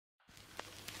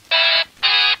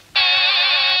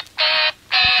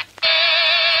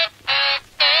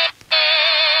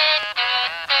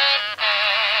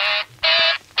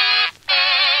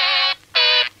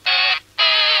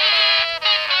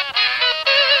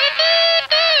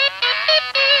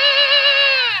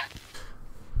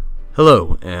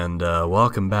Hello, and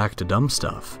welcome back to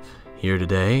Dumbstuff. Here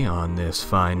today, on this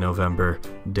fine November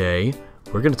day,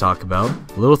 we're going to talk about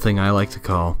a little thing I like to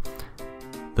call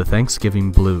the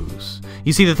Thanksgiving blues.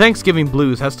 You see, the Thanksgiving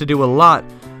blues has to do a lot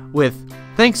with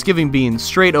Thanksgiving being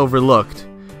straight overlooked,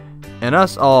 and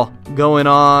us all going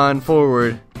on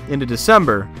forward into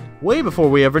December, way before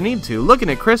we ever need to, looking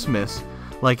at Christmas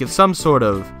like it's some sort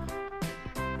of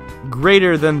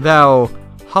greater-than-thou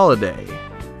holiday,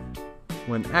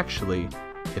 when actually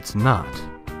it's not.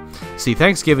 See,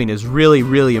 Thanksgiving is really,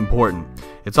 really important.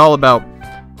 It's all about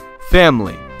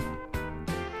family,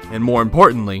 and more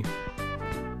importantly,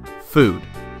 food.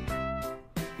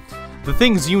 The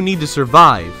things you need to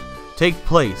survive take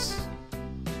place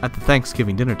at the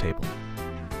Thanksgiving dinner table.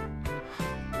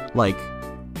 Like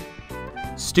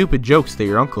stupid jokes that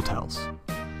your uncle tells,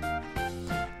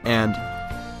 and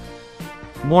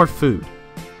more food.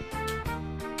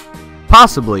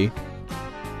 Possibly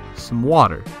some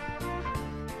water.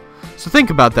 So think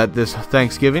about that this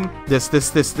Thanksgiving,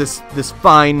 this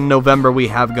fine November we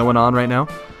have going on right now.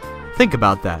 Think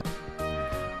about that.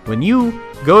 When you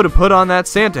go to put on that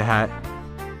Santa hat,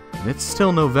 and it's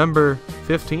still November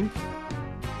 15th,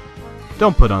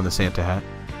 don't put on the Santa hat.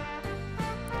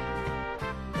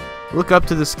 Look up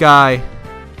to the sky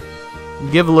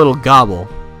and give a little gobble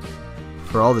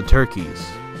for all the turkeys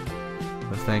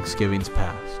of Thanksgiving's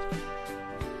past.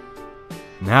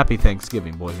 And happy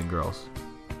Thanksgiving, boys and girls.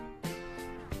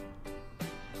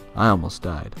 I almost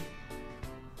died.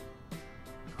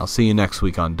 I'll see you next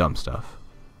week on Dumbstuff.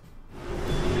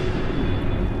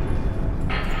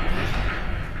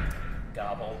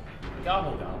 Gobble,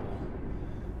 gobble, gobble.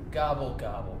 Gobble,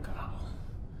 gobble, gobble.